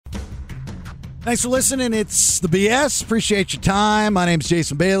Thanks for listening. It's the BS. Appreciate your time. My name's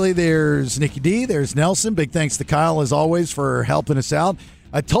Jason Bailey. There's NickyD. There's Nelson. Big thanks to Kyle, as always, for helping us out.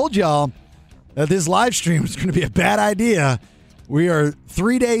 I told y'all that this live stream is going to be a bad idea. We are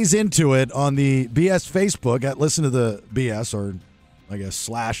 3 days into it on the BS Facebook at Listen to the BS, or I guess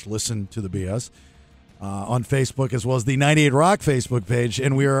 / Listen to the BS on Facebook, as well as the 98 Rock Facebook page,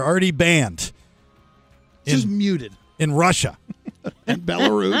 and we are already banned. Just muted. In Russia. And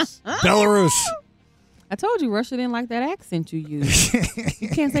Belarus. Belarus. I told you Russia didn't like that accent you use. You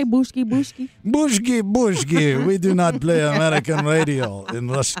can't say bushki, bushki. Bushki, bushki. We do not play American radio in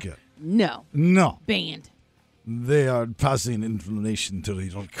Russia. No. No. Banned. They are passing information to the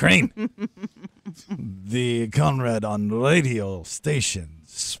Ukraine. The Conrad on radio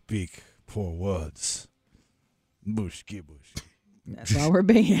stations speak poor words. Bushki, bushki. That's why we're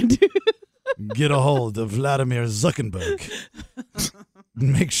banned. Get a hold of Vladimir Zuckerberg.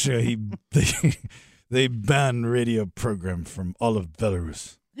 Make sure they ban radio program from all of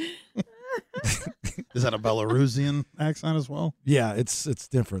Belarus. Is that a Belarusian accent as well? Yeah, it's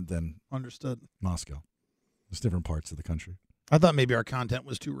different than Understood. Moscow. It's different parts of the country. I thought maybe our content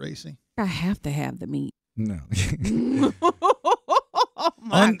was too racy. I have to have the meat. No. Oh,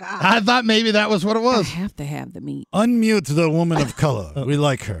 my God. I thought maybe that was what it I was. have to have the meat. Unmute the woman of color. We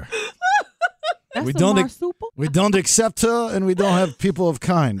like her. That's We a don't marsupial? We don't accept her, and we don't have people of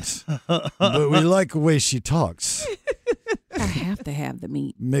kind. But we like the way she talks. I have to have the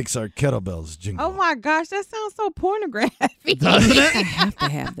meat. Makes our kettlebells jingle. Oh, my gosh. That sounds so pornographic. Doesn't I it? have to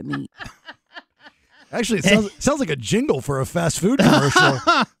have the meat. Actually, it sounds like a jingle for a fast food commercial.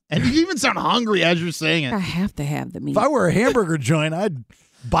 And you even sound hungry as you're saying I it. have to have the meat. If I were a hamburger joint, I'd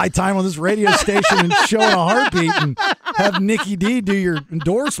buy time on this radio station and show in a heartbeat and have NickyD do your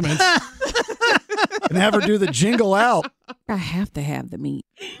endorsements and have her do the jingle out. I have to have the meat.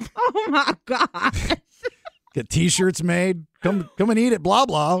 Oh, my God. Get T-shirts made. Come and eat it, blah,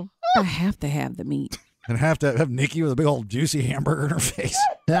 blah. I have to have the meat. And have to have Nikki with a big old juicy hamburger in her face.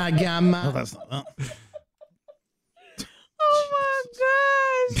 I got my... Oh, that's not... Oh, my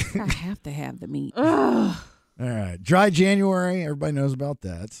gosh. I have to have the meat. Ugh. All right. Dry January. Everybody knows about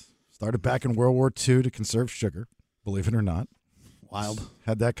that. Started back in World War II to conserve sugar, believe it or not. Wild.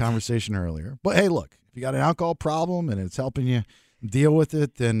 Had that conversation earlier. But, hey, look, if you got an alcohol problem and it's helping you deal with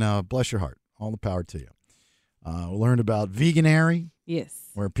it, then bless your heart. All the power to you. We learned about Veganary. Yes.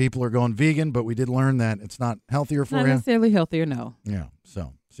 Where people are going vegan, but we did learn that it's not healthier for Not you. necessarily healthier, no. Yeah.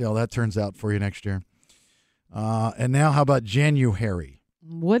 So, see how that turns out for you next year. And now, how about January?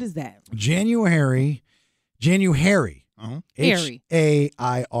 What is that? January. Uh-huh. Hairy. Hairy.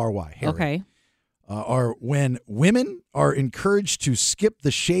 Okay. Are when women are encouraged to skip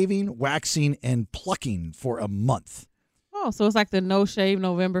the shaving, waxing, and plucking for a month. Oh, so it's like the no shave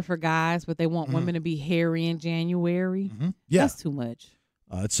November for guys, but they want women to be hairy in January. Mm-hmm. Yeah. That's too much.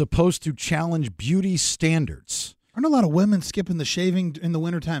 It's supposed to challenge beauty standards. Aren't a lot of women skipping the shaving in the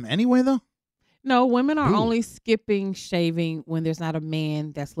wintertime anyway, though? No, women are Ooh. only skipping shaving when there's not a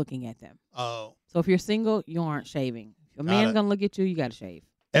man that's looking at them. Oh. So if you're single, you aren't shaving. If a man's going to look at you, you got to shave.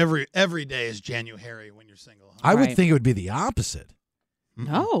 Every day is January when you're single. Huh? I would Right. think it would be the opposite.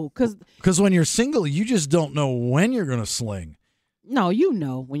 No, because when you're single, you just don't know when you're going to sling. no, you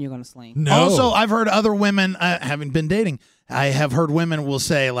know when you're going to sling. No. Also, I've heard other women, having been dating, I have heard women will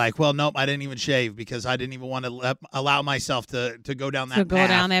say, like, well, nope, I didn't even shave because I didn't even want to allow myself to go down that path. Go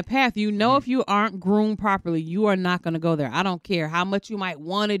down that path. You know, if you aren't groomed properly, you are not going to go there. I don't care how much you might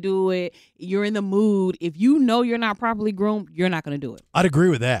want to do it. You're in the mood. If you know you're not properly groomed, you're not going to do it. I'd agree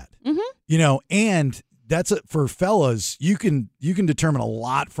with that. Mm-hmm. You know, and that's for fellas. You can determine a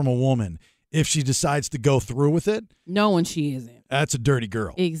lot from a woman if she decides to go through with it. Knowing she isn't. That's a dirty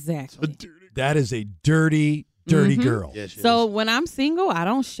girl. Exactly. That is a dirty girl. Yes, So when I'm single, I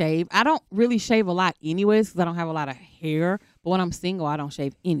don't shave. I don't really shave a lot anyways because I don't have a lot of hair. But when I'm single, I don't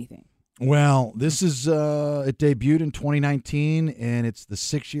shave anything. Well, this is it debuted in 2019, and it's the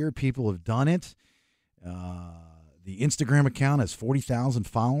 6th year people have done it. The Instagram account has 40,000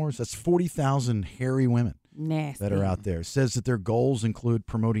 followers. That's 40,000 hairy women Nasty. that are out there. It says that their goals include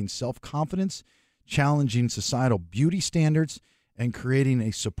promoting self-confidence, challenging societal beauty standards, and creating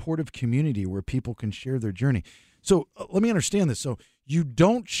a supportive community where people can share their journey. So let me understand this. So you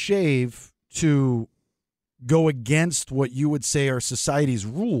don't shave to go against what you would say are society's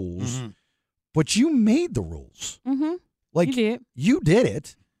rules, but you made the rules. Mm-hmm. Like You did. You did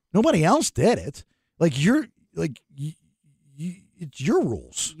it. Nobody else did it. Like it's your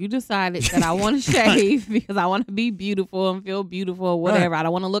rules. You decided that I want to shave because I want to be beautiful and feel beautiful or whatever. Right. I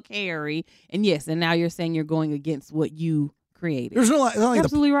don't want to look hairy. And yes, and now you're saying you're going against what you created. There's no, it's not like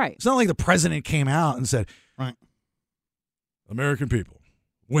absolutely right. It's not like the president came out and said, Right. American people,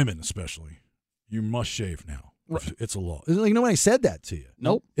 women especially, you must shave now. It's a law. It's like nobody said that to you.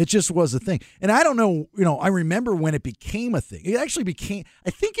 Nope. It just was a thing. And I don't know, I remember when it became a thing. It actually became, I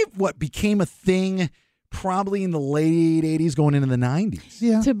think what became a thing probably in the late 80s going into the 90s.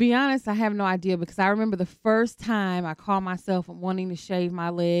 Yeah. To be honest, I have no idea because I remember the first time I called myself wanting to shave my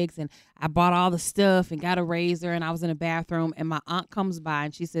legs and I bought all the stuff and got a razor and I was in a bathroom and my aunt comes by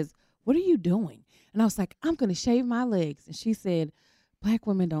and she says, "What are you doing?" And I was like, "I'm going to shave my legs." And she said, "Black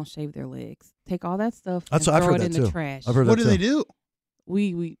women don't shave their legs. Take all that stuff and throw it in the trash." I've heard What that do they too. do?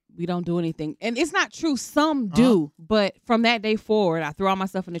 We don't do anything. And it's not true. Some do. But from that day forward, I threw all my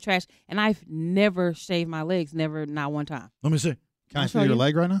stuff in the trash and I've never shaved my legs. Never, not one time. Let me see. Can I see your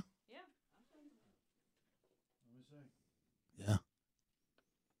leg right now? Yeah.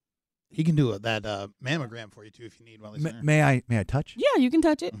 He can do that mammogram for you too if you need while he's there. May I touch? Yeah, you can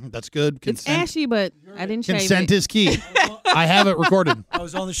touch it. That's good. It's ashy, but I didn't shave it. Consent is key. I have it recorded. I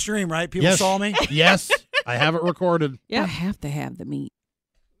was on the stream, right? People saw me? Yes, I have it recorded. Yeah, I have to have the meat.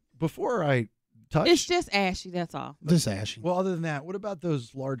 Before I touch? It's just ashy, that's all. This ashy. Well, other than that, what about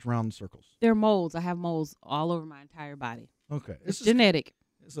those large round circles? They're moles. I have moles all over my entire body. Okay. It's genetic.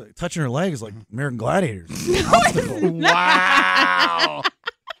 It's like touching her leg is like American Gladiators. Wow.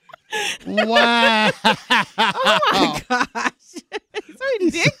 Wow. Oh my gosh. It's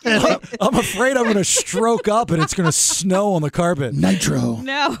ridiculous. I'm afraid I'm going to stroke up and it's going to snow on the carpet. Nitro.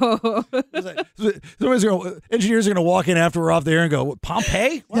 No. Engineers are going to walk in after we're off the air and go, "What,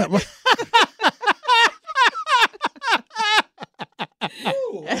 Pompeii?" Yeah,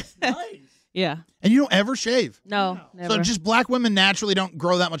 Ooh, that's nice. Yeah. and you don't ever shave. No, never. So just black women naturally don't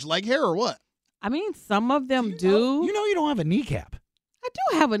grow that much leg hair or what? I mean, some of them do. You know you don't have a kneecap. I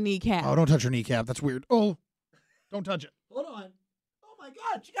do have a kneecap. Oh, don't touch her kneecap. That's weird. Oh, don't touch it. Hold on. Oh my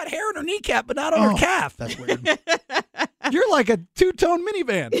God, she got hair on her kneecap, but not on her calf. That's weird. You're like a two-tone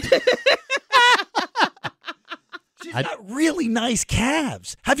minivan. She's got really nice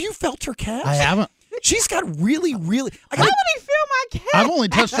calves. Have you felt her calves? I haven't. She's got really, really. How would he feel my calf? I've only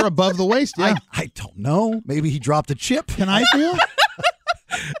touched her above the waist. Yeah. I don't know. Maybe he dropped a chip. Can I feel?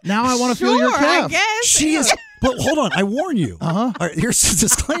 Now I want to feel your Sure, calf. I guess. She is. But hold on, I warn you. All right, here's a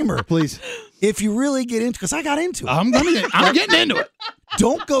disclaimer. Please. If you really get into, because I got into it, I'm getting into it.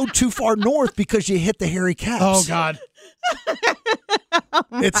 don't go too far north because you hit the hairy calves. Oh God.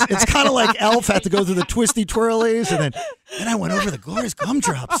 It's kind of like Elf had to go through the twisty twirlies, and then I went over the glorious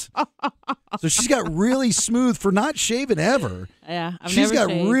gumdrops. So she's got really smooth for not shaving ever. Yeah, She's got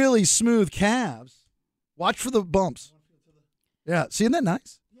shaved. really smooth calves. Watch for the bumps. Yeah, see, isn't that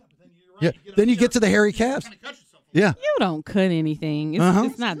nice? Yeah, then you get to the hairy calves. Yeah, You don't cut anything.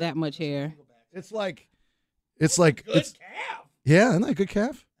 It's not that much hair. it's like it's yeah, isn't that a good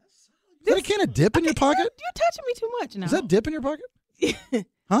calf? Is that a can of dip in your pocket? You're touching me too much now. Is that dip in your pocket?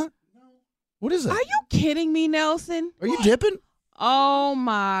 Huh? What is it? Are you kidding me, Nelson? Are you dipping? Oh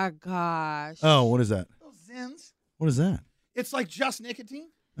my gosh. Oh, what is that? Those Zins. What is that? It's like just nicotine.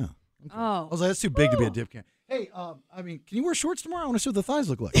 Oh. I was like, that's too big to be a dip can. Hey, I mean, can you wear shorts tomorrow? I want to see what the thighs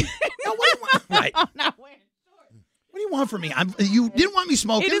look like. No, what do you want? Right. I'm not wearing shorts. What do you want from me? You didn't want me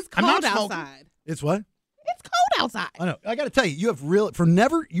smoking. It is I'm cold not smoking. outside. It's what? It's cold outside. I know. I got to tell you,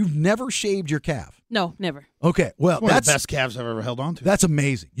 you've never shaved your calf. No, never. Okay, well, One of that's the best calves I've ever held on to. that's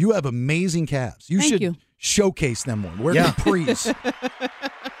amazing. You have amazing calves. You Thank should you. showcase them more. Wear capris,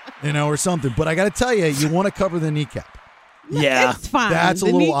 or something. But I got to tell you, you want to cover the kneecap. Yeah. It's fine. That's a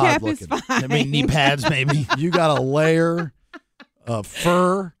the little kneecap odd is looking. fine. I mean, knee pads, maybe. You got a layer of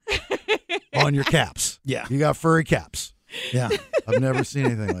fur on your caps. Yeah. You got furry caps. Yeah. I've never seen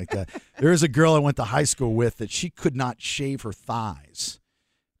anything like that. There is a girl I went to high school with that she could not shave her thighs.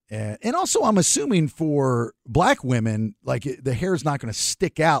 And also, I'm assuming for black women, like the hair is not going to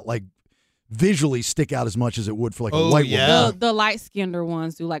stick out, like visually stick out as much as it would for like a white woman. The light-skinned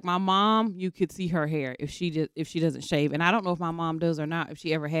ones do. Like my mom, you could see her hair if she doesn't shave. And I don't know if my mom does or not, if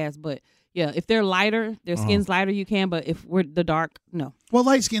she ever has. But yeah, if they're lighter, their skin's lighter, you can. But if we're the dark, no. Well,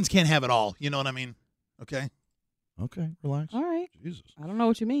 light skins can't have it all. You know what I mean? Okay. Okay, relax. All right. Jesus. I don't know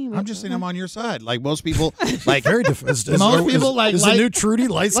what you mean. I'm just saying I'm on your side. Like most people, like Very different. Most people like is light- the new Trudy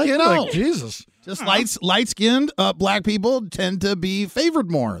light skin? no. Like, Jesus. just light skinned black people tend to be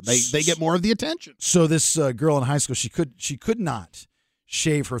favored more. They get more of the attention. So this girl in high school, she could not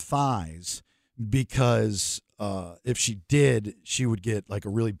shave her thighs because if she did, she would get like a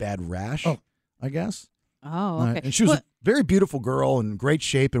really bad rash. I guess. Oh, okay. And she was a very beautiful girl in great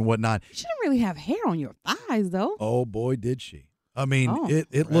shape and whatnot. She didn't really have hair on your thighs, though. Oh boy, did she! I mean, Oh.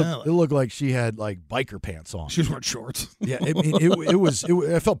 it looked like she had like biker pants on. She was wearing shorts. Yeah, I mean,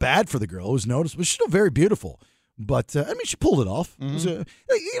 I felt bad for the girl. It was noticeable. She's still very beautiful. But, I mean, she pulled it off. It was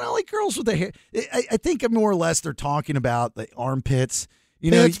like girls with the hair. I think more or less they're talking about the armpits.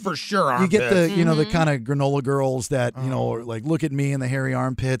 It's for sure You get armpits. the, the kind of granola girls that, are like, look at me and the hairy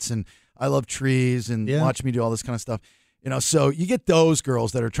armpits and I love trees and watch me do all this kind of stuff. So you get those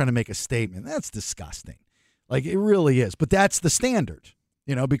girls that are trying to make a statement. That's disgusting. Like, it really is. But that's the standard,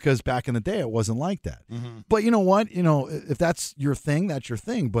 because back in the day it wasn't like that. But you know what? If that's your thing, that's your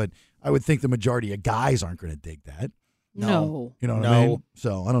thing. But I would think the majority of guys aren't going to dig that. No. You know what I mean?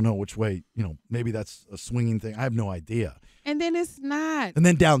 So I don't know which way, maybe that's a swinging thing. I have no idea. And then it's not. And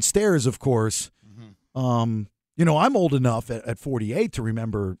then downstairs, of course, I'm old enough at 48 to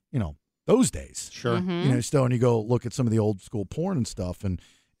remember, those days. Sure. Still, and you go look at some of the old school porn and stuff, and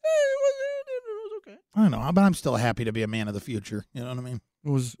it was okay. I don't know, but I'm still happy to be a man of the future. You know what I mean? It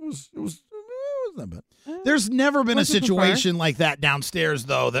was not bad. There's never been a What'd you situation like that downstairs,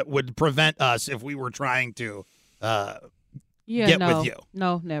 though, that would prevent us if we were trying to get with you.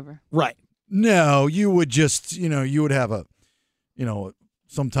 No, never. Right. No, you would just, you would have a,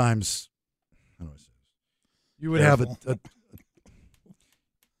 sometimes, how do I say this? You would have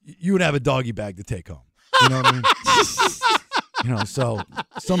you would have a doggy bag to take home. You know what I mean? So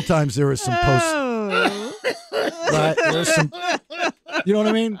sometimes there was some post. Right? There's some. You know what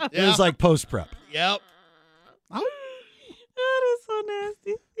I mean? Yeah. It was like post prep. Yep. That is so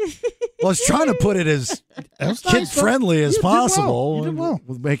nasty. Well, I was trying to put it as kid friendly as possible. You did well.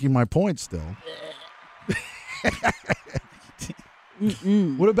 With making my point still.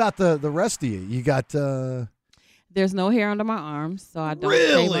 What about the rest of you? You got. There's no hair under my arms, so I don't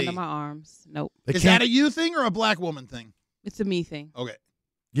Really? shave under my arms. Nope. Is that a you thing or a black woman thing? It's a me thing. Okay.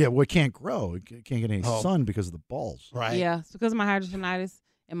 Yeah, well, it can't grow. It can't get any sun because of the balls. Right. Yeah, it's because of my hydrogenitis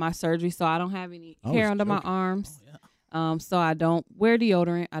and my surgery, so I don't have any hair under my arms. Oh, yeah. So I don't wear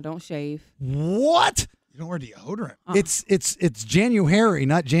deodorant. I don't shave. What? You don't wear deodorant. It's January,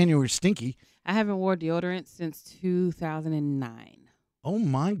 not January stinky. I haven't worn deodorant since 2009. Oh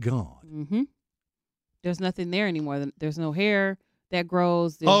my God. Mm-hmm. There's nothing there anymore. There's no hair that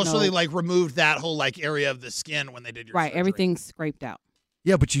grows. There's So they like removed that whole like area of the skin when they did your right. surgery. Everything's scraped out.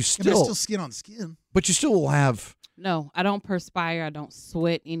 Yeah, but you Yeah, but it's still, still skin on skin. but you still will have. No, I don't perspire. I don't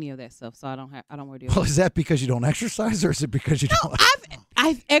sweat any of that stuff. So I don't wear deodorant. Well, is that because you don't exercise, or is it because you don't?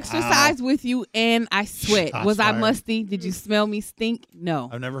 I've exercised with you and I sweat. Shots Was I fired. musty? Did you smell me stink? No.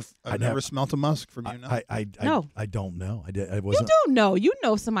 I've never smelt a musk from you. No. No. I don't know. I You wasn't. do know. You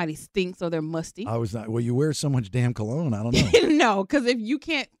know somebody stinks or they're musty. I was not. Well, you wear so much damn cologne. I don't know. No, because if you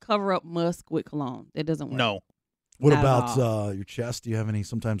can't cover up musk with cologne, it doesn't work. No. What Not at about your chest? Do you have any?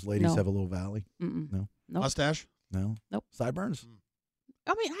 Sometimes ladies No. have a little valley. Mm-mm. No. Nope. Mustache? No. Nope. Sideburns?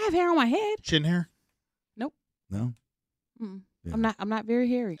 I mean, I have hair on my head. Chin hair? No. Mm-mm. Yeah. I'm not very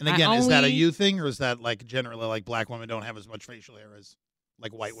hairy. And again, is that a you thing, or is that like generally like black women don't have as much facial hair as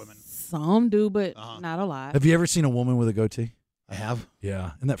like white women? Some do, but Uh-huh. not a lot. Have you ever seen a woman with a goatee? I have.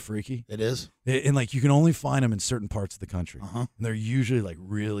 Yeah. Isn't that freaky? It is. And like you can only find them in certain parts of the country. Uh-huh. And they're usually like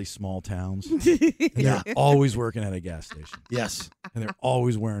really small towns. And Yeah. they're always working at a gas station. Yes. And they're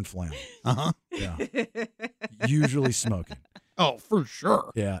always wearing flannel. Uh-huh. Yeah. Usually smoking. Oh, for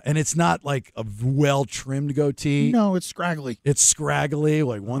sure. Yeah. And it's not like a well trimmed goatee. No, it's scraggly. It's scraggly.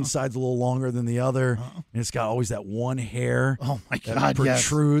 Like one side's a little longer than the other. Uh-huh. And it's got always that one hair Oh my that God, yes.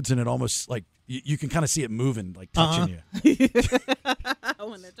 protrudes. And it almost like you can kind of see it moving, like touching you.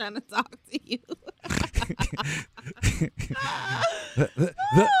 When they're trying to talk to you.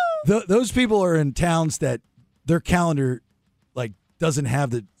 Those people are in towns that their calendar like doesn't have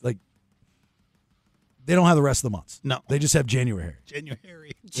the like they don't have the rest of the months. No. They just have January.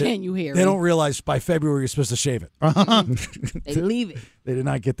 January. January. They don't realize by February you're supposed to shave it. Uh-huh. They leave it. They did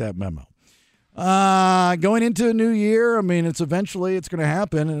not get that memo. Going into a new year, I mean, it's going to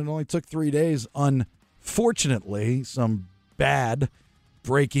happen, and it only took 3 days. Unfortunately, some bad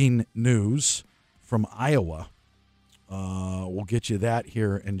breaking news from Iowa. We'll get you that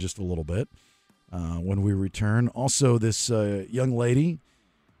here in just a little bit when we return. Also, this young lady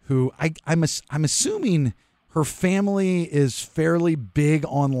who I'm assuming her family is fairly big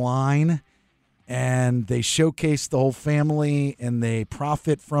online, and they showcase the whole family, and they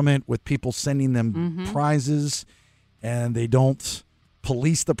profit from it with people sending them prizes, and they don't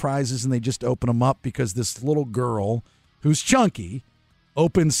police the prizes, and they just open them up because this little girl who's chunky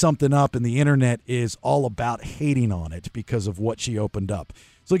opened something up, and the internet is all about hating on it because of what she opened up.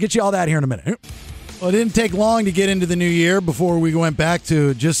 So we'll get you all that here in a minute. Well, it didn't take long to get into the new year before we went back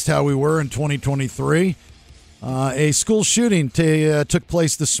to just how we were in 2023. A school shooting took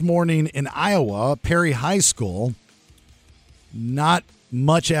place this morning in Iowa, Perry High School. Not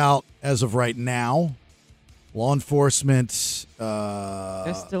much out as of right now. Law enforcement.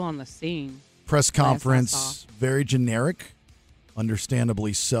 They're still on the scene. Press conference, very generic,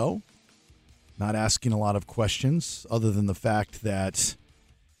 understandably so. Not asking a lot of questions other than the fact that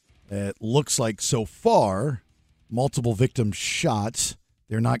it looks like so far multiple victims shot.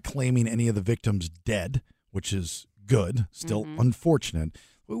 They're not claiming any of the victims dead, which is good. Still unfortunate.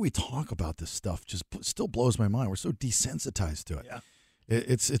 The way we talk about this stuff just still blows my mind. We're so desensitized to it. Yeah.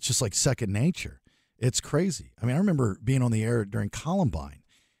 It's just like second nature. It's crazy. I mean, I remember being on the air during Columbine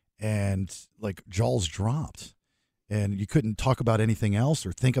and like jaws dropped and you couldn't talk about anything else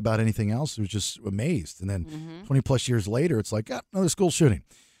or think about anything else. It was just amazed. And then 20 plus years later, it's like, another school shooting.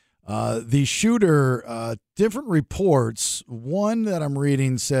 The shooter, different reports. One that I'm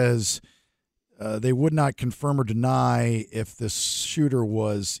reading says they would not confirm or deny if this shooter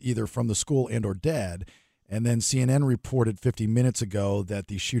was either from the school and or dead. And then CNN reported 50 minutes ago that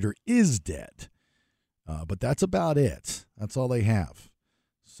the shooter is dead. But that's about it. That's all they have.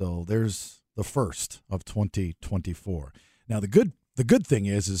 So there's the first of 2024. Now, the good thing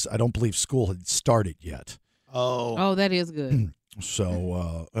is I don't believe school had started yet. Oh, that is good.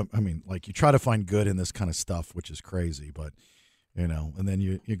 So, I mean, like you try to find good in this kind of stuff, which is crazy, but, and then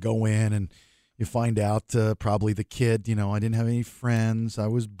you go in and you find out probably the kid, I didn't have any friends. I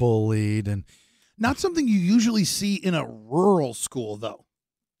was bullied. And not something you usually see in a rural school, though.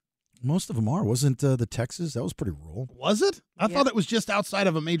 Most of them are. Wasn't the Texas? That was pretty rural. Was it? I thought it was just outside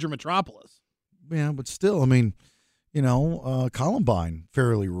of a major metropolis. Yeah, but still, I mean, Columbine,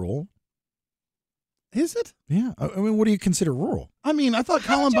 fairly rural. Is it? Yeah. I mean, what do you consider rural? I mean, I thought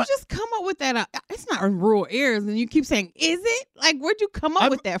How Columbine. did you just come up with that? It's not in rural areas, and you keep saying, "Is it?" Like, where'd you come up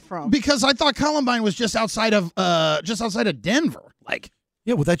with that from? Because I thought Columbine was just outside of Denver. Like,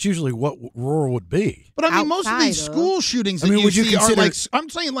 yeah, well, that's usually what rural would be. but I mean, most of these school shootings that you see are like. I'm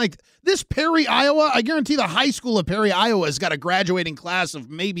saying, like this Perry, Iowa. I guarantee the high school of Perry, Iowa, has got a graduating class of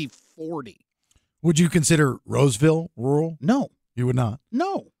maybe 40. Would you consider Roseville rural? No, You would not.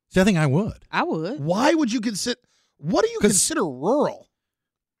 no. See, I think I would. I would. Why would you consider? What do you consider rural?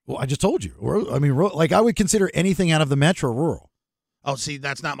 Well, I just told you. I mean, like I would consider anything out of the metro rural. Oh, see,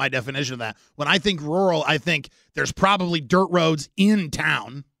 that's not my definition of that. When I think rural, I think there's probably dirt roads in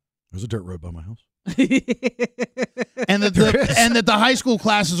town. There's a dirt road by my house. And that the high school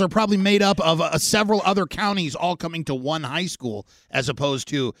classes are probably made up of several other counties all coming to one high school, as opposed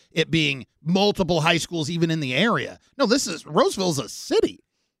to it being multiple high schools even in the area. No, Roseville's a city.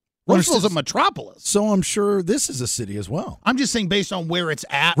 Roseville's a metropolis. So I'm sure this is a city as well. I'm just saying based on where it's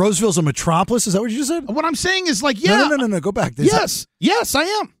at. Roseville's a metropolis? Is that what you just said? What I'm saying is like, yeah. No. Go back. Yes, I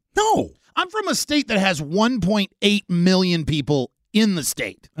am. No. I'm from a state that has 1.8 million people in the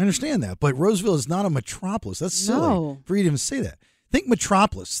state. I understand that, but Roseville is not a metropolis. That's silly for you to even say that. Think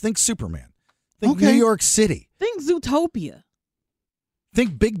metropolis. Think Superman. Think New York City. Think Zootopia.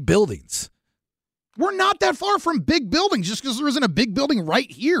 Think big buildings. We're not that far from big buildings just because there isn't a big building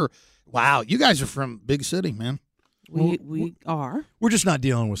right here. Wow, you guys are from big city, man. We are. We're just not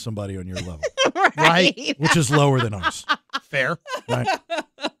dealing with somebody on your level. Right. Which is lower than ours. Fair. Right.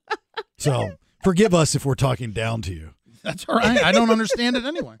 So forgive us if we're talking down to you. That's all right. I don't understand it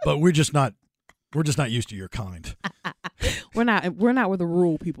anyway. But we're just not used to your kind. We're not where the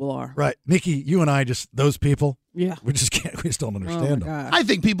rural people are. Right. Nikki, you and I those people. Yeah. We just don't understand them. Gosh. I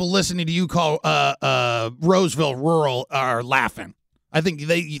think people listening to you call Roseville rural are laughing. I think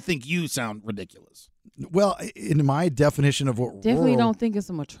you think you sound ridiculous. Well, in my definition of what Definitely rural, don't think it's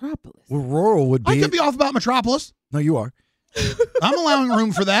a metropolis. what rural would be. I could be off about metropolis. No, you are. I'm allowing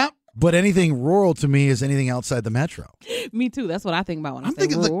room for that. But anything rural to me is anything outside the metro. Me too. That's what I think about when I'm I say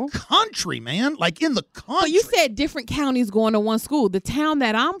thinking rural. the country, man. Like in the country. But you said different counties going to one school. The town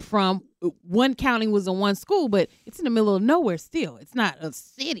that I'm from, one county was in one school, but it's in the middle of nowhere still. It's not a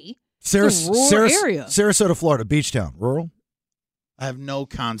city. It's a rural area. Sarasota, Florida, beach town, rural. I have no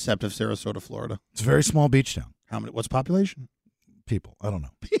concept of Sarasota, Florida. It's a very small beach town. What's population? People, I don't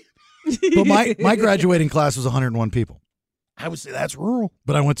know. But my graduating class was 101 people. I would say that's rural.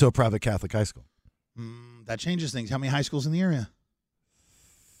 But I went to a private Catholic high school. That changes things. How many high schools in the area?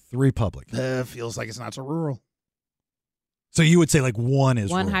 3 public. Feels like it's not so rural. So you would say like one is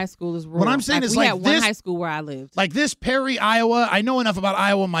one rural. high school is rural. What I'm saying is we like had this, one high school where I lived. Like this Perry, Iowa. I know enough about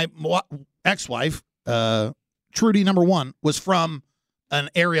Iowa. My ex-wife, Trudy, number 1, was from an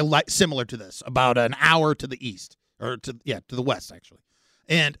area similar to this, about an hour to the east, or to the west actually.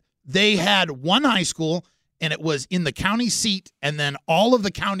 And they had one high school, and it was in the county seat, and then all of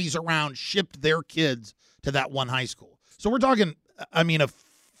the counties around shipped their kids to that one high school. So we're talking, I mean, a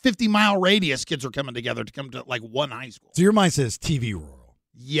 50-mile radius, kids are coming together to come to like one high school. So your mind says TV rural.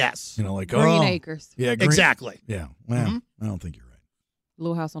 Yes. Like Green Acres. Yeah, exactly. Yeah. Well, I don't think you're right.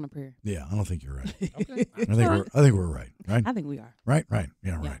 Little House on the Prairie. Yeah, I don't think you're right. Okay. I think we're right. Right? I think we are. Right?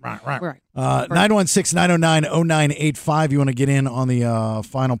 Yeah, right. Right. 916-909-0985. You want to get in on the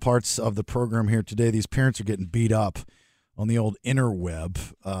final parts of the program here today. These parents are getting beat up on the old interweb.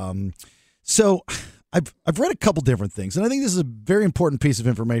 So I've read a couple different things, and I think this is a very important piece of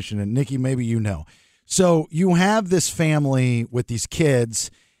information, and Nikki, maybe you know. So you have this family with these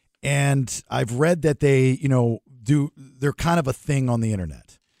kids, and I've read that they, they're kind of a thing on the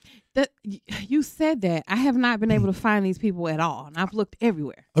internet. You said that. I have not been able to find these people at all, and I've looked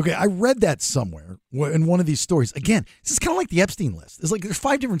everywhere. Okay, I read that somewhere in one of these stories. Again, this is kind of like the Epstein list. It's like there's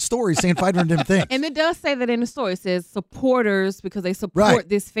 5 different stories saying 5 different things. And it does say that in the story. It says supporters because they support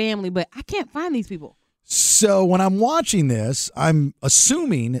this family, but I can't find these people. So when I'm watching this, I'm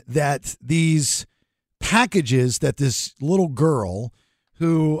assuming that these packages that this little girl,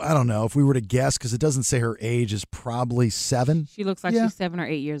 who, I don't know, if we were to guess, because it doesn't say her age, is probably 7. She looks like she's 7 or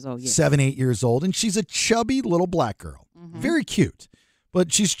 8 years old. Yes. 7, 8 years old. And she's a chubby little black girl. Mm-hmm. Very cute.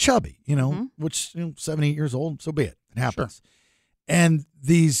 But she's chubby, which, 7, 8 years old, so be it. It happens. Sure. And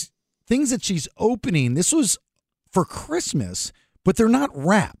these things that she's opening, this was for Christmas, but they're not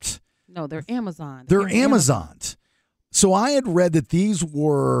wrapped. No, they're Amazon. They're Amazoned. So I had read that these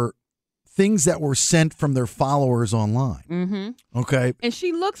were things that were sent from their followers online. Mm-hmm. Okay. And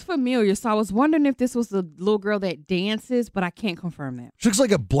she looks familiar, so I was wondering if this was the little girl that dances, but I can't confirm that. She looks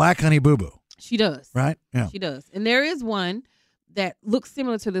like a Black Honey Boo Boo. She does. Right? Yeah. She does. And there is one that looks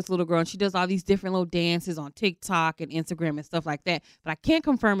similar to this little girl, and she does all these different little dances on TikTok and Instagram and stuff like that. But I can't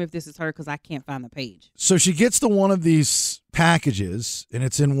confirm if this is her because I can't find the page. So she gets to one of these packages, and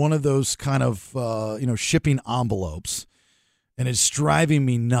it's in one of those kind of, shipping envelopes. And it's driving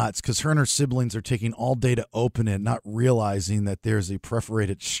me nuts because her and her siblings are taking all day to open it, not realizing that there's a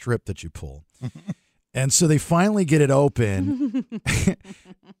perforated strip that you pull. And so they finally get it open,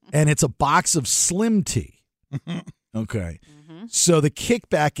 and it's a box of Slim Tea. Okay. Mm-hmm. So the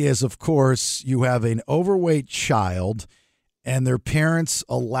kickback is, of course, you have an overweight child, and their parents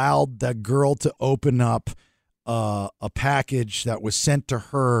allowed that girl to open up a package that was sent to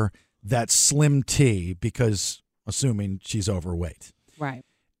her that's Slim Tea because assuming she's overweight. Right.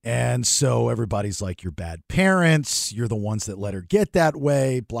 And so everybody's like, you're bad parents. You're the ones that let her get that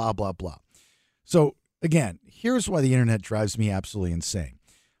way, blah, blah, blah. So, again, here's why the internet drives me absolutely insane.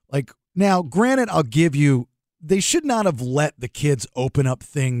 Like, now, granted, I'll give you, they should not have let the kids open up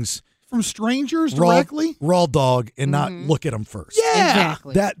things from strangers directly, raw dog, and not look at them first. Yeah,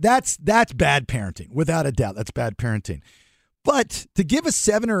 exactly. That's bad parenting, without a doubt. That's bad parenting. But to give a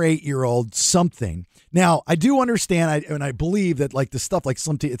 7 or 8 year old something, now I do understand, and I believe that like the stuff like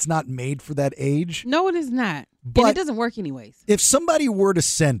Slim Tea, it's not made for that age. No, it is not. But and it doesn't work anyways. If somebody were to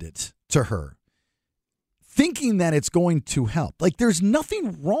send it to her, thinking that it's going to help, like there's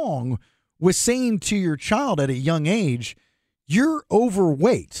nothing wrong with saying to your child at a young age, you're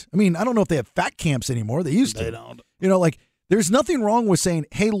overweight. I mean, I don't know if they have fat camps anymore. They used to. They don't. There's nothing wrong with saying,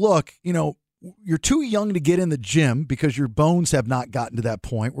 hey, look, you're too young to get in the gym because your bones have not gotten to that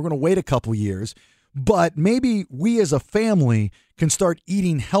point. We're going to wait a couple years. But maybe we as a family can start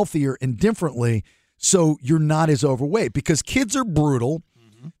eating healthier and differently so you're not as overweight. Because kids are brutal.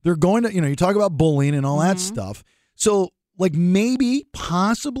 Mm-hmm. They're going to, you talk about bullying and all that stuff. So, maybe,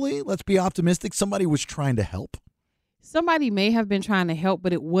 possibly, let's be optimistic, somebody was trying to help. Somebody may have been trying to help,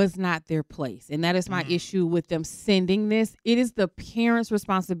 but it was not their place. And that is my issue with them sending this. It is the parent's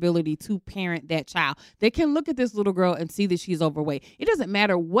responsibility to parent that child. They can look at this little girl and see that she's overweight. It doesn't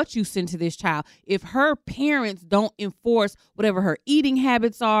matter what you send to this child. If her parents don't enforce whatever her eating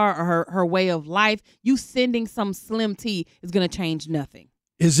habits are or her way of life, you sending some Slim Tea is going to change nothing.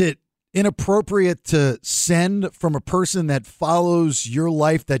 Is it inappropriate to send from a person that follows your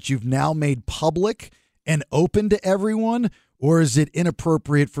life that you've now made public and open to everyone, or is it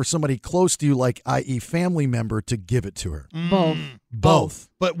inappropriate for somebody close to you, like i.e. family member, to give it to her? Both.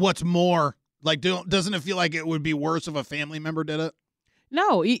 But what's more, doesn't it feel like it would be worse if a family member did it?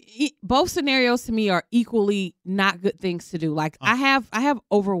 No, both scenarios to me are equally not good things to do. I have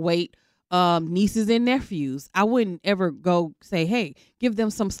overweight nieces and nephews. I wouldn't ever go say, hey, give them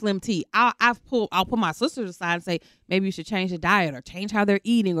some Slim tea. I'll put my sisters aside and say, maybe you should change the diet or change how they're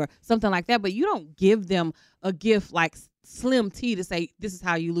eating or something like that. But you don't give them a gift like Slim tea to say, this is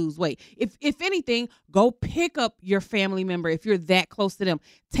how you lose weight. If anything, go pick up your family member. If you're that close to them,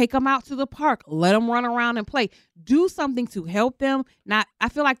 take them out to the park, let them run around and play. Do something to help them. I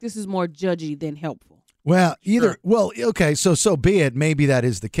feel like this is more judgy than helpful. Well, okay, so be it. Maybe that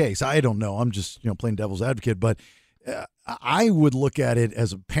is the case. I don't know. I'm just, playing devil's advocate, but I would look at it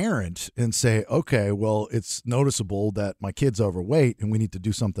as a parent and say, okay, well, it's noticeable that my kid's overweight and we need to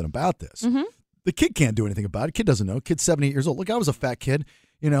do something about this. Mm-hmm. The kid can't do anything about it. Kid doesn't know. Kid's 7, 8 years old. Look, I was a fat kid,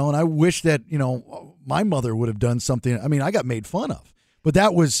 and I wish that, my mother would have done something. I mean, I got made fun of, but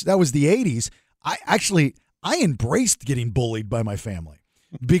that was the 80s. I embraced getting bullied by my family.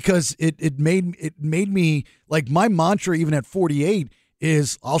 Because it made me, like, my mantra even at 48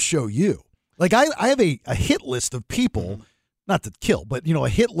 is I'll show you. Like I have a hit list of people, not to kill, but a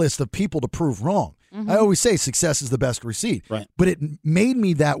hit list of people to prove wrong. Mm-hmm. I always say success is the best receipt. Right. But it made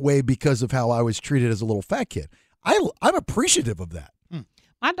me that way because of how I was treated as a little fat kid. I'm appreciative of that.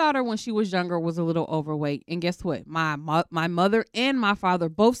 My daughter, when she was younger, was a little overweight. And guess what? My mother and my father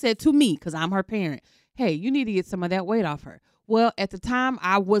both said to me, because I'm her parent, hey, you need to get some of that weight off her. Well, at the time,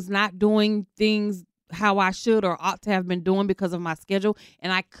 I was not doing things how I should or ought to have been doing because of my schedule,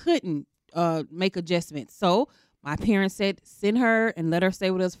 and I couldn't make adjustments. So my parents said, send her and let her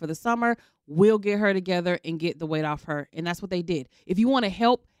stay with us for the summer. We'll get her together and get the weight off her. And that's what they did. If you want to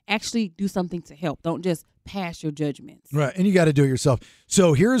help, actually do something to help. Don't just pass your judgments. Right, and you got to do it yourself.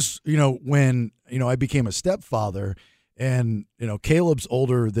 So here's, when, I became a stepfather, and, Caleb's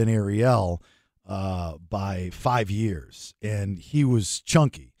older than Ariel by 5 years, and he was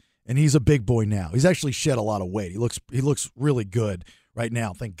chunky, and he's a big boy now. He's actually shed a lot of weight. He looks really good right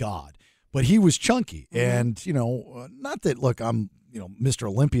now, thank God. But he was chunky, and not that, look, I'm Mr.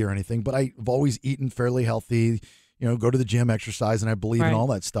 Olympia or anything, but I've always eaten fairly healthy. Go to the gym, exercise, and I believe in all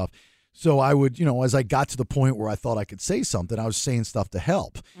that stuff. So I would, as I got to the point where I thought I could say something, I was saying stuff to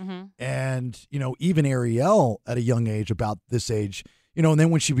help. Mm-hmm. And even Ariel at a young age, about this age. And then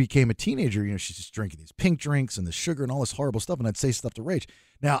when she became a teenager, she's just drinking these pink drinks and the sugar and all this horrible stuff, and I'd say stuff to Rach.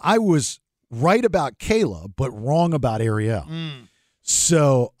 Now, I was right about Kayla, but wrong about Ariel.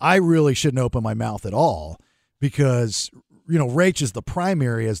 So I really shouldn't open my mouth at all because, Rach is the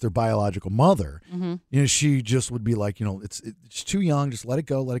primary as their biological mother. Mm-hmm. She just would be like, it's too young, just let it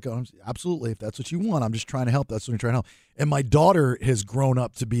go. Absolutely, if that's what you want, I'm just trying to help. That's what I'm trying to help. And my daughter has grown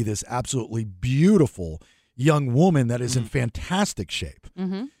up to be this absolutely beautiful young woman that is in fantastic shape.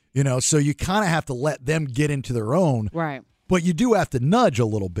 Mm-hmm. So you kind of have to let them get into their own. Right. But you do have to nudge a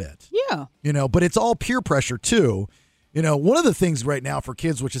little bit. Yeah. But it's all peer pressure too. One of the things right now for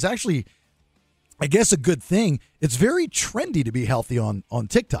kids, which is actually, I guess, a good thing, it's very trendy to be healthy on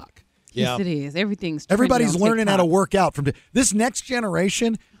TikTok. Yeah. Yes, it is. Everybody's learning how to work out. From this next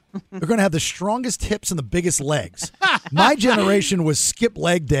generation, they're going to have the strongest hips and the biggest legs. My generation was skip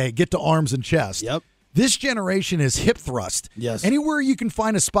leg day, get to arms and chest. Yep. This generation is hip thrust. Yes. Anywhere you can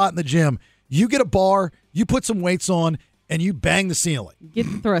find a spot in the gym, you get a bar, you put some weights on, and you bang the ceiling. Get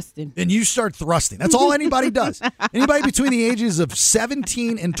thrusting. And you start thrusting. That's all anybody does. Anybody between the ages of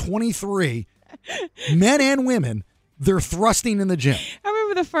 17 and 23, men and women, they're thrusting in the gym. I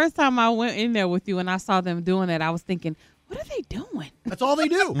remember the first time I went in there with you and I saw them doing that, I was thinking, what are they doing? That's all they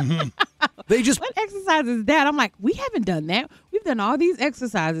do. Mm-hmm. They just what exercise is that? I'm like, we haven't done that. We've done all these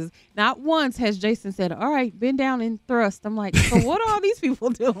exercises. Not once has Jason said, all right, bend down and thrust. I'm like, so what are all these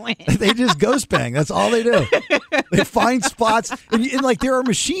people doing? They just ghost bang. That's all they do. They find spots. And like there are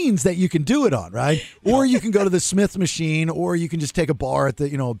machines that you can do it on, right? Or you can go to the Smith machine, or you can just take a bar at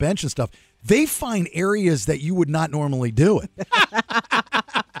the, a bench and stuff. They find areas that you would not normally do it.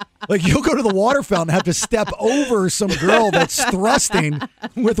 Like you'll go to the water fountain and have to step over some girl that's thrusting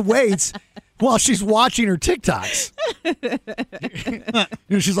with weights while she's watching her TikToks.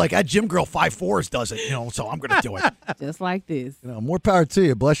 She's like, that gym girl 5'4" does it, so I'm going to do it. Just like this. More power to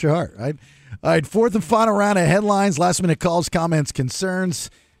you. Bless your heart, right? All right, fourth and final round of headlines, last minute calls, comments,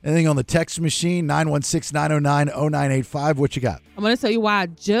 concerns. Anything on the text machine, 916-909-0985. What you got? I'm going to tell you why a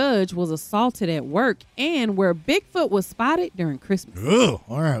judge was assaulted at work and where Bigfoot was spotted during Christmas. Ooh,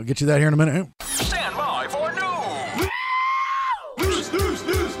 all right, I'll get you that here in a minute. Stand by for news.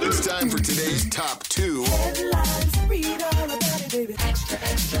 It's time for today's top 2 headlines. Read all about it, baby. Extra,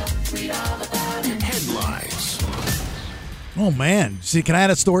 extra. Read all about it. headlines. Oh, man. See, can I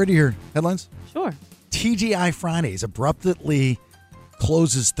add a story to your headlines? Sure. TGI Fridays abruptly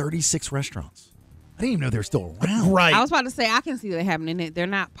closes 36 restaurants. didn't even know they were still around. Right. I was about to say, I can see that happening. They're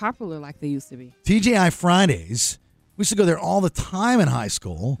not popular like they used to be. TGI Fridays. We used to go there all the time in high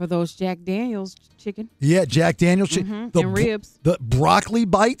school. For those Jack Daniels chicken. Yeah, Jack Daniel's Mm-hmm. And ribs. The broccoli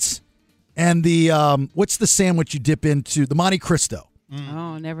bites and the what's the sandwich you dip into? The Monte Cristo.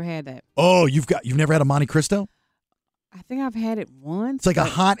 Oh, never had that. Oh, you've never had a Monte Cristo? I think I've had it once. It's like a but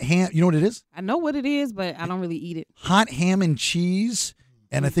hot ham. You know what it is? I know what it is, but I don't really eat it. Hot ham and cheese,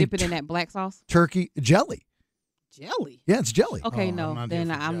 and I think dip it in that black sauce. turkey jelly. Jelly. Yeah, it's jelly. Okay, I'm no, not then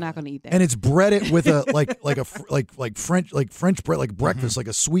here for I'm jelly. not going to eat that. And it's breaded with a like French bread, like breakfast, like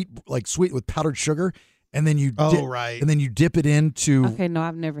a sweet with powdered sugar, and then you right. and then you dip it into Okay, no,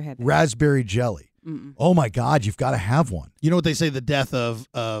 I've never had that. raspberry jelly. Mm-mm. Oh my God, you've got to have one. You know what they say the death of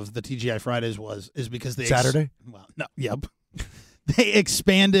the TGI Fridays is because they Saturday? Well, no, yep. They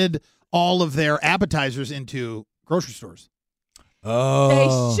expanded all of their appetizers into grocery stores. Oh,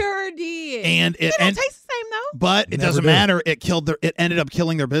 They sure did. And They it don't and taste the same though. but it Never doesn't did. matter. It ended up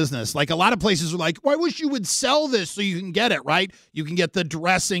killing their business. Like a lot of places are like, well, I wish you would sell this so you can get it, right? You can get the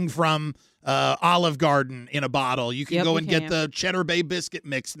dressing from Olive Garden in a bottle. You can Yep, go you and get can. the Cheddar Bay biscuit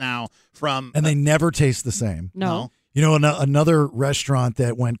mix now from and they never taste the same. No. You know, another restaurant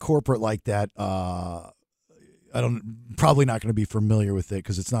that went corporate like that. Probably not going to be familiar with it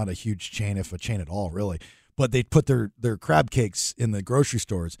because it's not a huge chain, if a chain at all, really. But they put their crab cakes in the grocery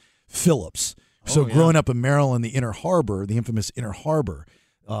stores. Phillips. So growing up in Maryland, the Inner Harbor, the infamous Inner Harbor,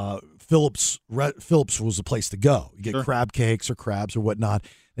 Phillips was the place to go. You get crab cakes or crabs or whatnot.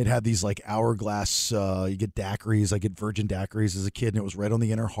 They'd have these like hourglass. You get daiquiris. I get virgin daiquiris as a kid, and it was right on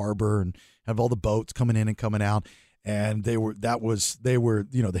the Inner Harbor, and have all the boats coming in and coming out. And they were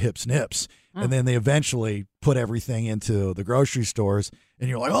the hips and hips. And then they eventually put everything into the grocery stores, and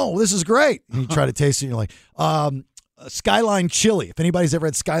you're like, oh, this is great. And you try to taste it, and you're like, Skyline chili. If anybody's ever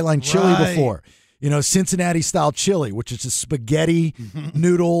had Skyline chili before, Cincinnati style chili, which is just spaghetti,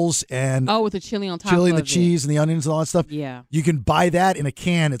 noodles, and with the chili on top chili and the of it. cheese and the onions and all that stuff. Yeah. You can buy that in a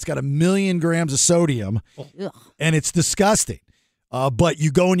can. It's got 1 million grams of sodium, Ugh. and it's disgusting. But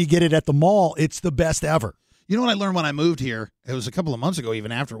you go and you get it at the mall. It's the best ever. You know what I learned when I moved here? It was a couple of months ago,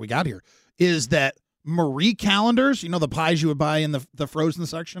 even after we got here, is that Marie calendars, the pies you would buy in the frozen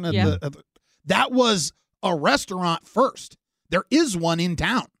section, that was a restaurant first. There is one in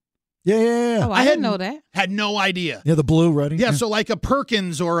town. Yeah. Oh, I didn't know that. Had no idea. Yeah, the blue ready. Yeah, so like a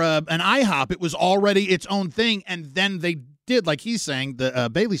Perkins or an IHOP, it was already its own thing, and then they did, like he's saying,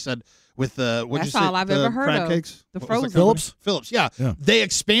 Bailey said, with the That's all I've ever heard crab of. cakes? The What was frozen. company? Phillips, yeah. They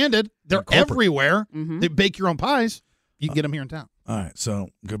expanded. They're corporate. everywhere. Mm-hmm. They bake your own pies. You can get them here in town. All right, so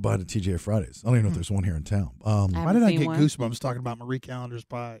goodbye to TGI Fridays. I don't even know if there's one here in town. I Why did I seen get one. goosebumps talking about Marie Callender's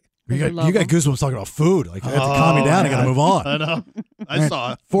pie? You got love them. goosebumps talking about food. Like, I have to calm me down. I got to move on. I know. I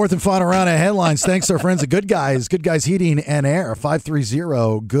saw it. Fourth and final round of headlines. Thanks to our friends at Good Guys Heating and Air.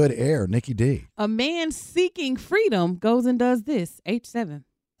 530 Good Air. Nikki D. A man seeking freedom goes and does this. H7.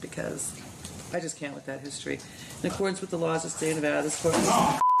 Because I just can't with that history. In accordance with the laws of the state of Nevada, this court.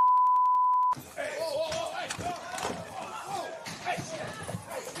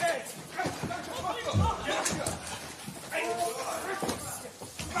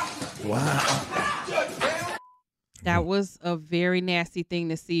 That was a very nasty thing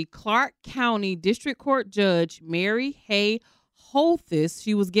to see. Clark County District Court Judge Mary Hay Holthus,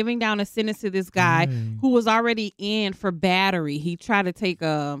 she was giving down a sentence to this guy who was already in for battery. He tried to take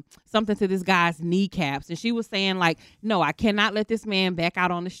something to this guy's kneecaps, and she was saying, like, no, I cannot let this man back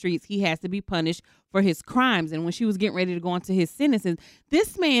out on the streets. He has to be punished for his crimes. And when she was getting ready to go into his sentences,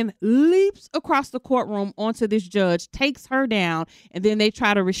 this man leaps across the courtroom onto this judge, takes her down, and then they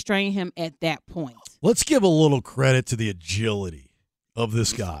try to restrain him at that point. Let's give a little credit to the agility of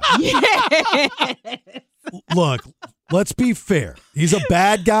this guy. Look, let's be fair. He's a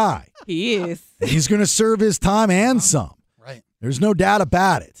bad guy. He is. He's going to serve his time and some. Right. There's no doubt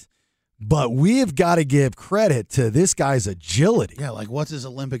about it. But we've got to give credit to this guy's agility. Yeah, like what's his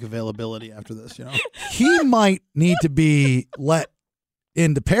Olympic availability after this, He might need to be let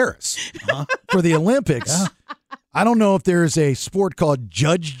into Paris for the Olympics. Yeah. I don't know if there's a sport called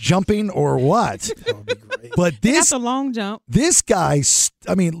judge jumping or what. That would be great. But That's a long jump. this guy,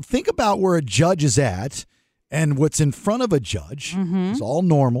 think about where a judge is at and what's in front of a judge. Mm-hmm. It's all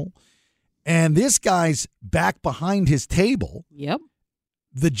normal. And this guy's back behind his table. Yep.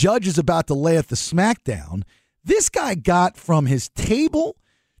 The judge is about to lay at the smackdown. This guy got from his table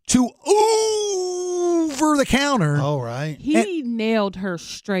to over over the counter. Oh, right. He nailed her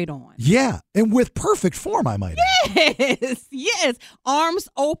straight on. Yeah, and with perfect form, I might add. Yes. Arms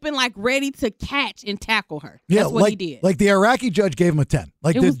open, like ready to catch and tackle her. Yeah, That's what he did. Like the Iraqi judge gave him a 10.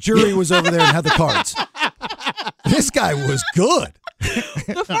 Like the was- jury was over there and had the cards. This guy was good.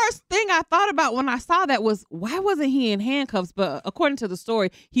 The first thing I thought about when I saw that was, why wasn't he in handcuffs? But according to the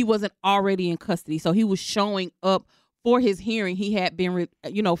story, he wasn't already in custody. So he was showing up for his hearing. He had been,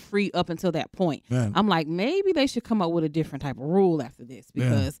 free up until that point. Man. I'm like, maybe they should come up with a different type of rule after this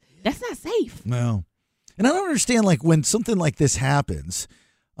because that's not safe. No. And I don't understand, like, when something like this happens,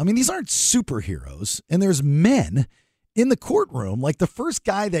 I mean, these aren't superheroes, and there's men in the courtroom. Like, the first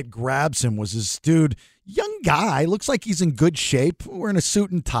guy that grabs him was this dude, young guy, looks like he's in good shape, wearing a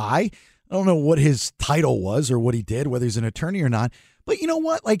suit and tie. I don't know what his title was or what he did, whether he's an attorney or not. But you know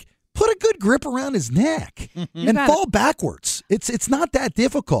what? Like, put a good grip around his neck and fall backwards. It's not that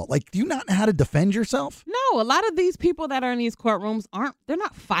difficult. Like, do you not know how to defend yourself? No, a lot of these people that are in these courtrooms they're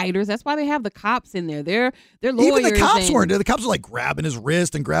not fighters. That's why they have the cops in there. They're lawyers. Even the cops and- weren't. The cops were like grabbing his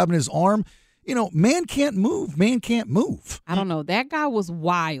wrist and grabbing his arm. You know, man can't move. Man can't move. I don't know. That guy was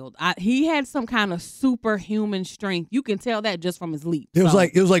wild. He had some kind of superhuman strength. You can tell that just from his leap. It was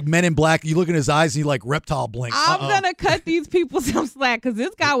like Men in Black. You look in his eyes and he like reptile blinks. I'm gonna cut these people some slack because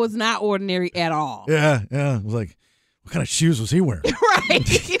this guy was not ordinary at all. Yeah. It was like, what kind of shoes was he wearing?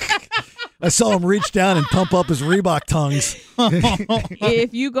 Right. I saw him reach down and pump up his Reebok tongues.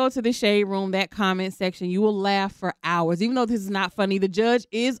 If you go to the Shade Room, that comment section, you will laugh for hours. Even though this is not funny, the judge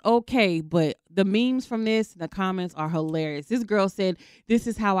is okay, but the memes from this, the comments are hilarious. This girl said, "This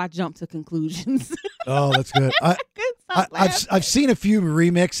is how I jump to conclusions." Oh, that's good. Stop I've seen a few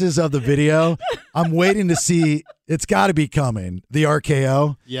remixes of the video. I'm waiting to see. It's got to be coming. The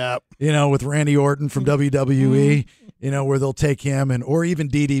RKO. Yep. You know, with Randy Orton from WWE. You know, where they'll take him or even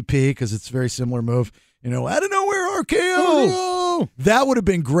DDP because it's a very similar move. You know, out of nowhere RKO. That would have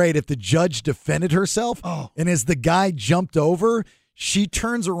been great if the judge defended herself. And as the guy jumped over, she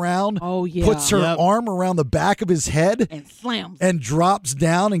turns around, puts her arm around the back of his head and slams and drops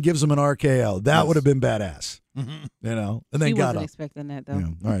down and gives him an RKO. That would have been badass. You know, and then She got wasn't up. expecting that though. Yeah.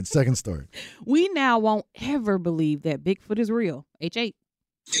 All right, second story. We now won't ever believe that Bigfoot is real. H8.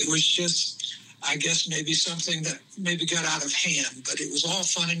 It was just, I guess, maybe something that maybe got out of hand, but it was all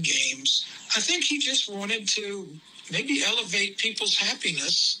fun and games. I think he just wanted to maybe elevate people's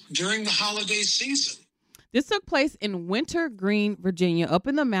happiness during the holiday season. This took place in Winter Green, Virginia, up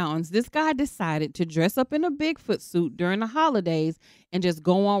in the mountains. This guy decided to dress up in a Bigfoot suit during the holidays and just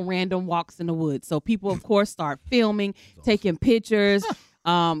go on random walks in the woods. So people, of course, start filming, taking pictures.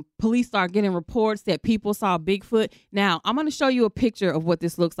 Police start getting reports that people saw Bigfoot. Now, I'm going to show you a picture of what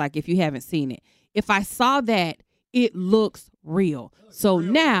this looks like if you haven't seen it. If I saw that, it looks real. So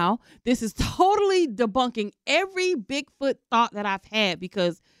now this is totally debunking every Bigfoot thought that I've had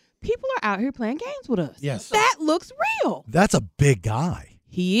because people are out here playing games with us. Yes. That looks real. That's a big guy.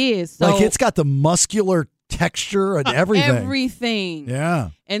 He is. So Like, it's got the muscular texture and everything. everything.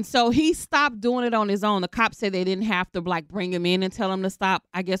 Yeah. And so he stopped doing it on his own. The cops said they didn't have to like bring him in and tell him to stop.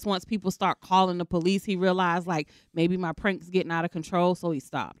 I guess once people start calling the police, he realized like maybe my prank's getting out of control, so he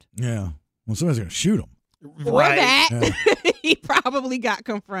stopped. Yeah. Well, somebody's going to shoot him. For that, he probably got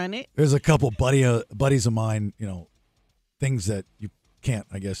confronted. There's a couple buddies of mine, you know, things that you can't,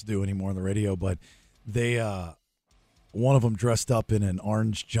 I guess, do anymore on the radio, but they, one of them dressed up in an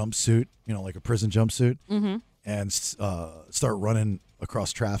orange jumpsuit, you know, like a prison jumpsuit, and start running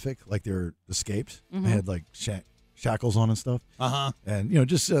across traffic like they're escaped. They had like shackles on and stuff. And, you know,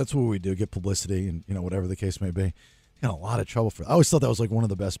 just that's what we do, get publicity and, you know, whatever the case may be. Got a lot of trouble for it. I always thought that was like one of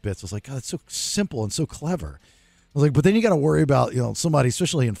the best bits. I was like, God, it's so simple and so clever. I was like, but then you got to worry about, you know, somebody,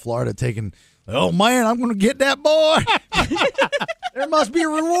 especially in Florida, taking, oh man, I'm going to get that boy. There must be a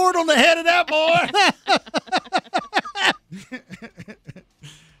reward on the head of that boy.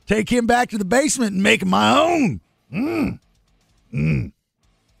 Take him back to the basement and make him my own. All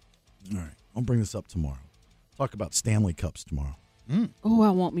right, I'll bring this up tomorrow. Talk about Stanley Cups tomorrow. Oh,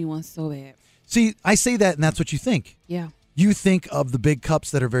 I want me one so bad. See, I say that, and that's what you think. Yeah. You think of the big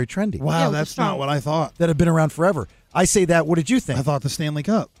cups that are very trendy. Wow, Yeah, that's strong. not what I thought. That have been around forever. I say that. What did you think? I thought the Stanley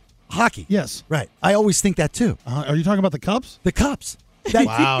Cup. Hockey. Yes. Right. I always think that too. Are you talking about the cups? The cups. That,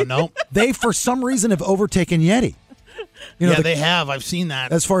 Wow, no. They, for some reason, have overtaken Yeti. You know, Yeah, they have. I've seen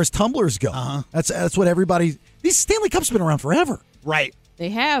that. as far as tumblers go. That's what everybody. These Stanley Cups have been around forever. Right. They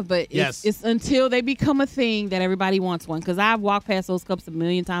have, but Yes. it's until they become a thing that everybody wants one. Because I've walked past those cups a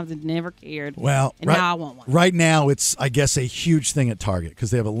million times and never cared. Well, and right, now I want one. Right now, it's, I guess, a huge thing at Target because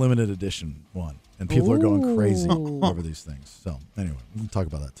they have a limited edition one. And people are going crazy over these things. So, anyway, we'll talk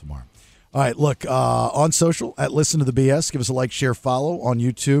about that tomorrow. All right, look, on social at Listen to the BS. Give us a like, share, follow on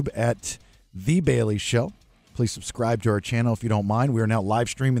YouTube at The Bailey Show. Please subscribe to our channel if you don't mind. We are now live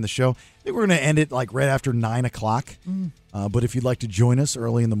streaming the show. I think we're going to end it like right after 9 o'clock. But if you'd like to join us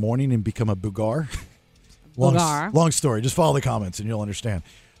early in the morning and become a Bougar, long story. Just follow the comments and you'll understand.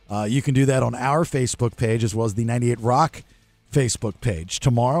 You can do that on our Facebook page as well as the 98 Rock Facebook page.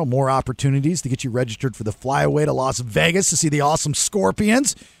 Tomorrow, more opportunities to get you registered for the flyaway to Las Vegas to see the awesome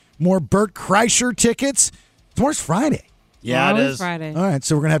Scorpions. More Bert Kreischer tickets. Tomorrow's Friday. Yeah, it is. Friday. All right,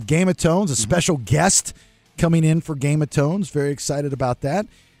 so we're going to have Game of Tones, a special guest coming in for Game of Tones. Very excited about that.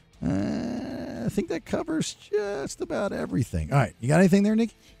 I think that covers just about everything. All right, you got anything there,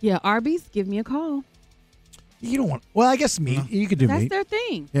 Nikki? Yeah, Arby's, give me a call. You don't want. Well, I guess meat. You could do That's meat. their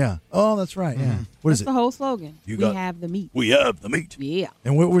thing. Yeah. Oh, that's right. Yeah. What is That's it? the whole slogan. You We got- have the meat. We have the meat. Yeah.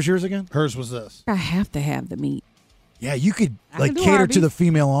 And what was yours again? Hers was this. I have to have the meat. Yeah, you could I like can do cater to Arby's. the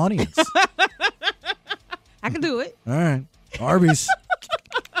female audience. I can do it. All right, Arby's.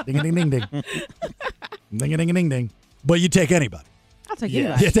 Ding a ding ding ding. Ding a ding a ding ding. But you take anybody. I'll take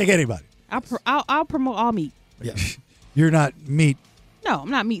Yeah, anybody. take anybody. I'll promote all meat. Yeah. You're not meat No,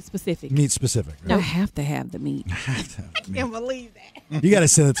 I'm not meat specific. specific. I Right? have to have the meat. Have to have meat. Can't believe that. You got to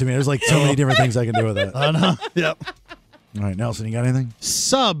send it to me. There's like so many different things I can do with that. I know. Yep. All right, Nelson, you got anything?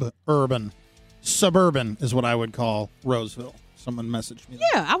 Suburban is what I would call Roseville. Someone messaged me.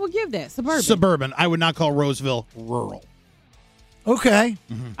 Yeah, I would give that. Suburban. Suburban. I would not call Roseville rural. Okay,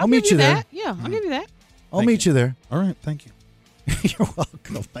 I'll meet give you there. that. Yeah, I'll give you that. I'll Thank meet you there. All right. Thank you. You're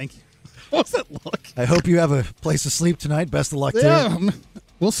welcome. No, thank you. What's that look? I hope you have a place to sleep tonight. Best of luck to Yeah. you.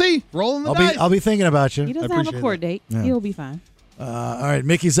 We'll see. Rolling the dice. I'll be thinking about you. He doesn't I have a appreciate court date. Yeah. He'll be fine. All right,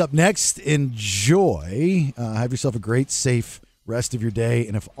 Mickey's up next. Enjoy. Have yourself a great, safe rest of your day.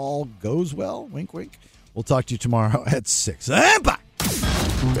 And if all goes well, wink, wink, we'll talk to you tomorrow at 6. Bye.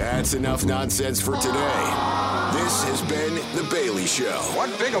 That's enough nonsense for today. This has been The Bailey Show.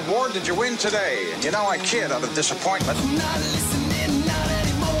 What big award did you win today? You know I kid out of disappointment. Not listening.